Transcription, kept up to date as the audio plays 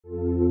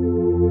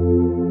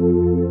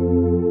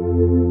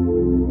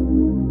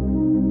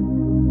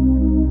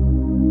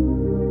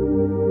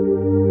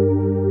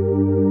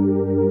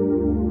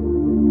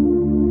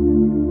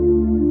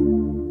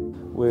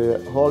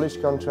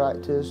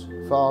contractors,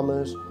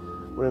 farmers.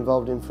 We're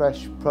involved in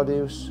fresh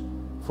produce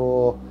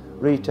for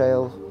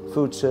retail,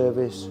 food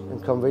service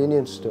and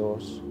convenience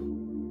stores.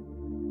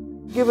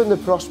 Given the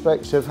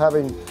prospects of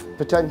having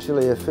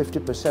potentially a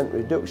 50%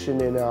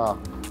 reduction in our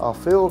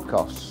fuel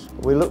costs,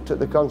 we looked at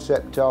the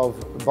concept of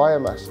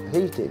biomass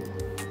heating.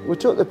 We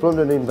took the plunge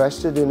and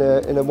invested in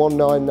a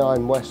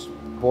 199 West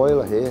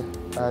boiler here,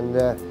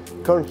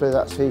 and currently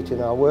that's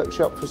heating our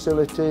workshop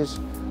facilities,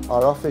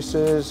 our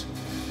offices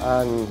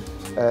and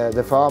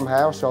the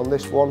farmhouse on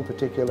this one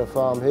particular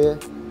farm here.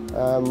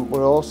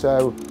 We're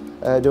also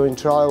doing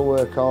trial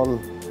work on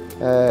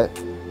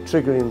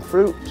triggering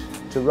fruit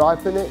to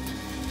ripen it,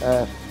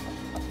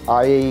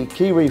 i.e.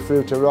 kiwi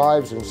fruit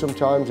arrives and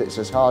sometimes it's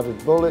as hard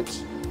as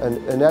bullets and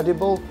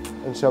inedible,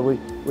 and so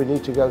we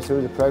need to go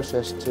through the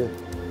process to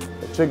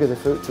trigger the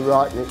fruit to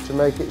ripen it to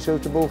make it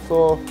suitable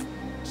for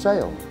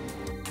sale.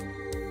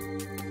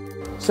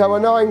 So a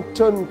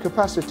 9-ton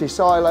capacity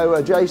silo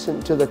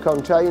adjacent to the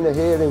container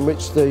here in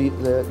which the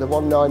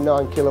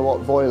 199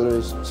 kilowatt boiler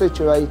is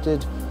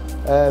situated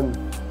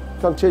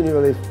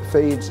continually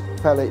feeds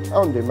pellet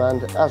on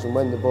demand as and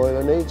when the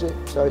boiler needs it.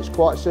 So it's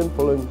quite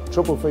simple and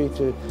trouble-free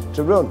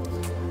to run.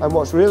 And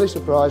what's really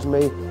surprised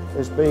me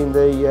has been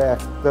the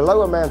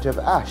low amount of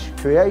ash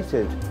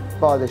created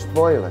by this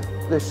boiler.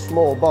 This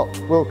small box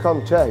will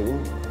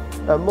contain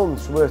a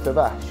month's worth of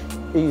ash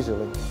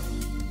easily.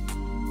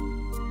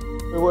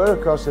 We were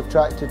of course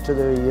attracted to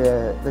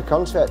the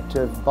concept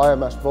of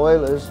biomass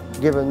boilers,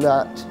 given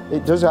that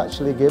it does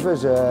actually give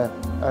us a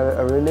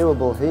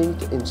renewable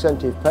heat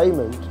incentive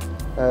payment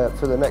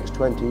for the next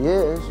 20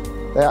 years.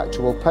 The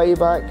actual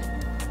payback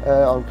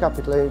on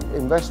capital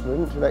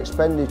investment and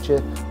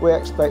expenditure we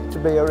expect to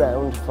be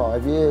around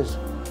 5 years.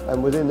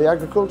 And within the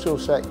agricultural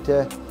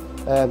sector,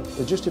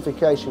 the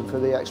justification for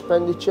the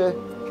expenditure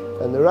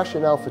and the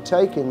rationale for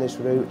taking this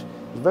route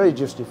is very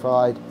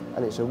justified,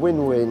 and it's a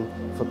win-win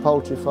for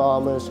poultry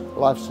farmers,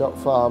 livestock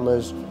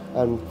farmers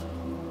and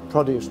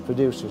produce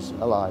producers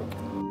alike.